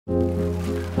This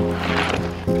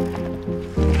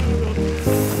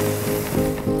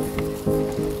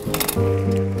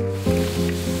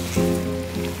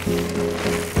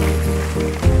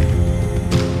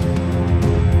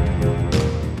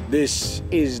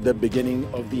is the beginning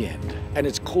of the end, and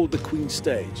it's called the Queen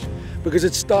Stage because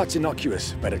it starts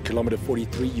innocuous, but at kilometer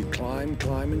 43 you climb,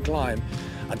 climb and climb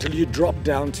until you drop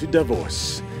down to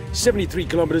Davos. 73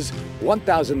 kilometers,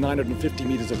 1,950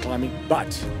 meters of climbing,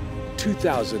 but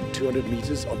 2,200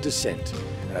 meters of descent.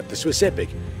 And at the Swiss Epic,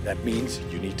 that means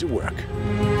you need to work.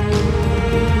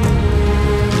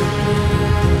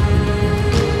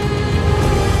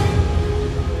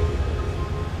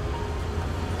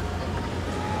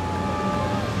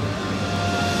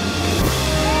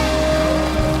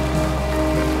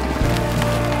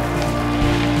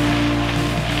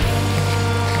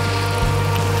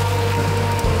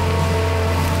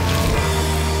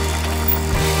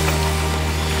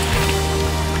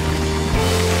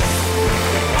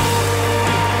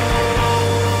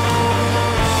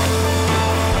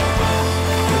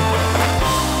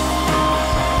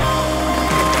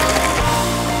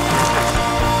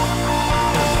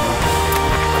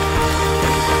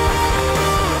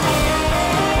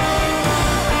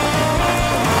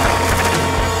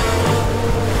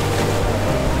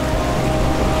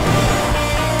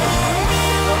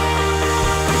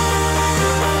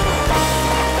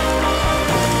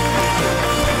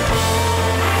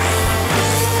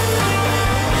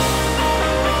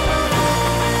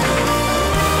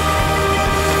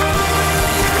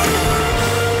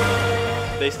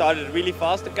 They started really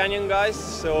fast, the Canyon guys,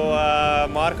 so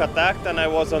Mark attacked and I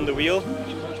was on the wheel.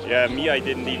 Yeah, I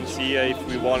didn't even see if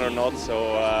we won or not,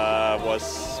 so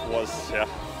was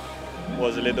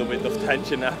a little bit of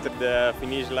tension after the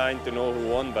finish line to know who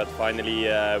won, but finally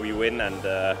we win,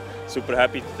 and super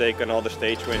happy to take another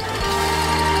stage win.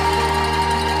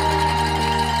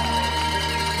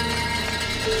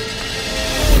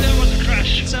 There was a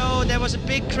crash. So there was a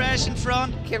big crash in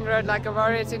front. Kim rode like a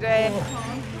warrior today. Oh.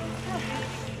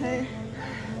 Hey.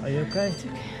 Are you okay?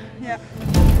 Yeah.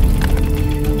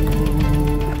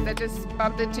 They just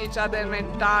bumped into each other and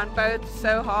went down both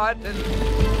so hard. And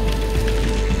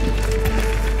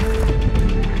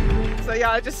so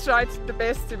yeah, I just tried the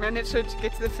best to manage her to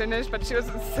get to the finish, but she was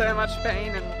in so much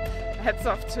pain, and hats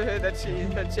off to her that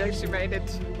she actually made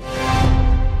it.